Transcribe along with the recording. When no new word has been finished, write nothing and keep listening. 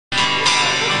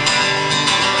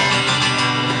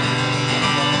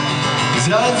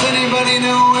Does anybody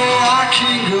know where I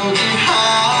can go get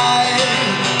high?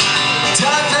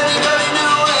 Does anybody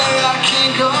know where I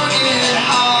can go get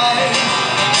high?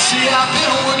 See, I've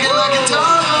been working like a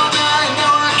dog all night.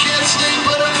 No, I can't sleep,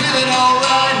 but I'm feeling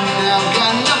alright. Now I've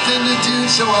got nothing to do,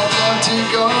 so I'd love to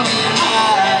go get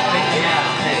high.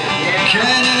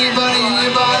 Can anybody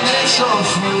here buy this all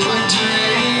full of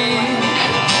drink?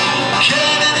 Can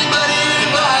anybody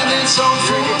here buy this all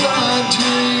full of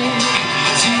drink?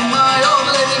 See, my old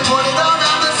lady put it all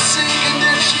down the sink, and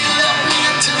then she left me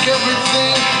and took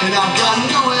everything. And I've got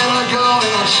nowhere to go,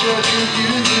 and I sure could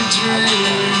use a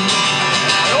drink.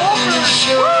 And it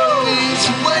sure is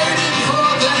waiting for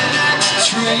the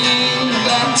next train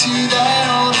back to that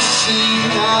old scene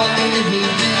I leave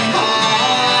it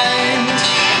behind.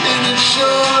 And it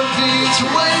sure is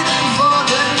waiting for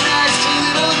the next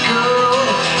little girl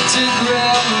to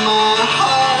grab my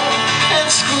heart and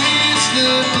squeeze the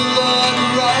blood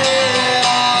right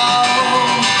out.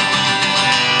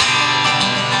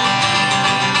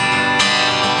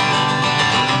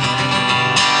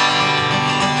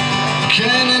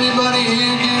 Can anybody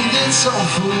here give this soul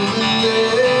full of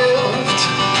lift?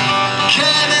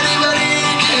 Can anybody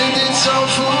here give this soul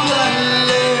full of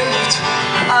lift?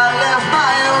 I left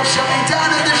my old Chevy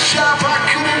down at the shop. I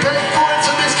couldn't pay for it,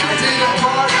 so they stripped it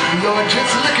apart. Lord,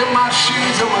 just look at my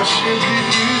shoes, oh, I sure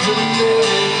could use a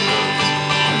lift.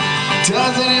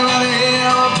 Does anybody here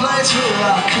have a place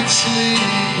where I could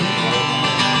sleep?